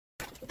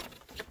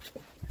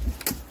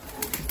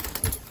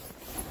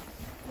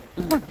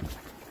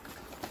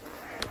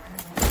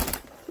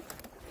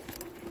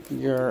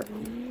You're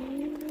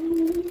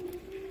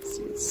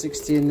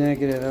 16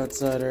 negative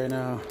outside right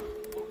now.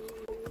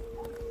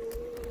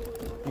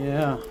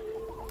 Yeah.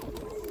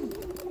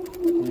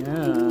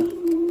 Yeah.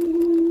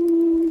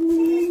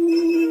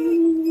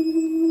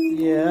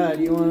 Yeah,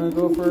 do you want to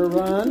go for a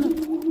run?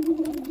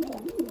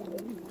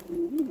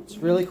 It's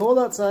really cold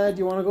outside. Do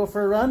you want to go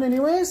for a run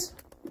anyways?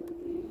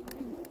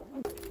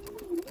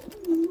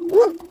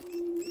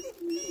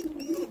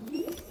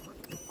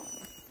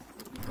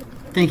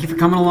 Thank you for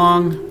coming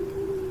along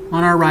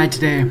on our ride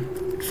today.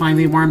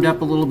 Finally warmed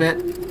up a little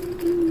bit.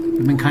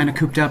 We've been kind of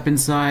cooped up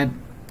inside,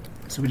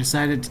 so we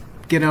decided to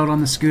get out on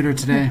the scooter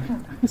today.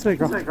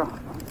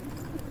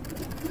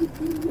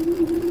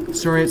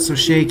 Sorry it's so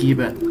shaky,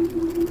 but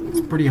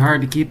it's pretty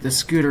hard to keep the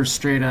scooter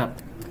straight up.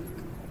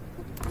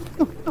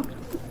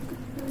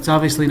 It's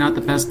obviously not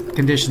the best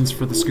conditions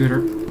for the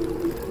scooter.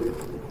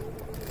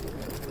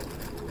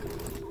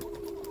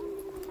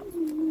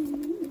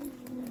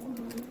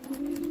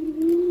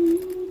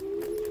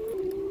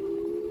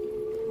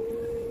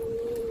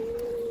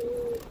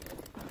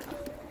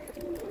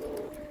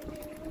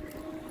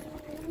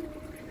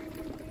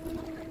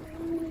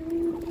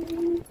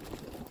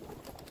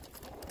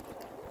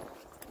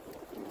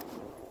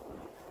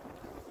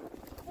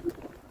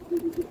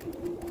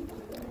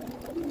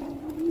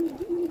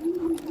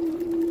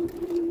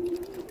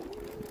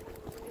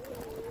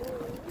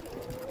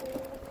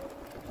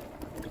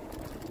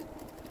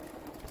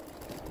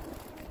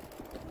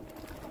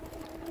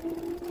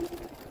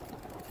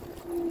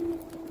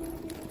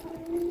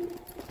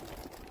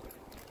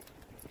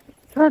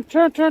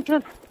 Turn.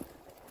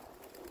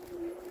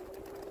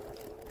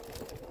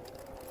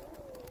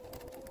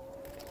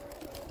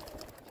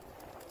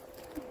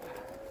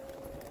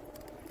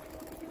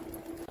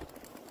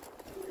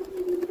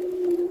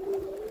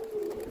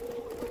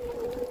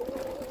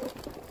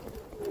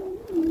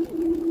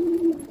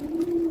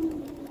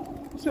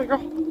 There you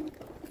go.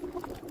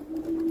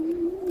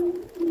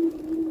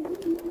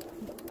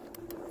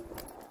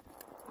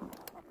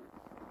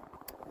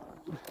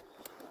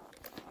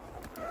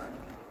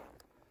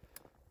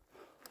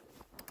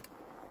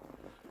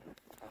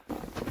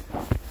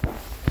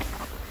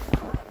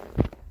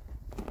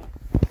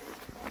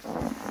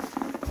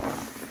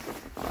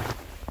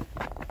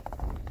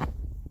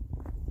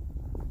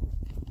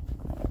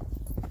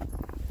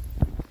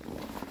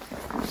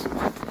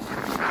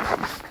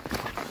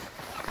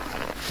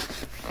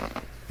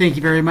 Thank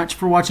you very much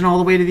for watching all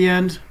the way to the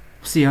end.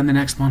 See you on the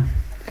next one.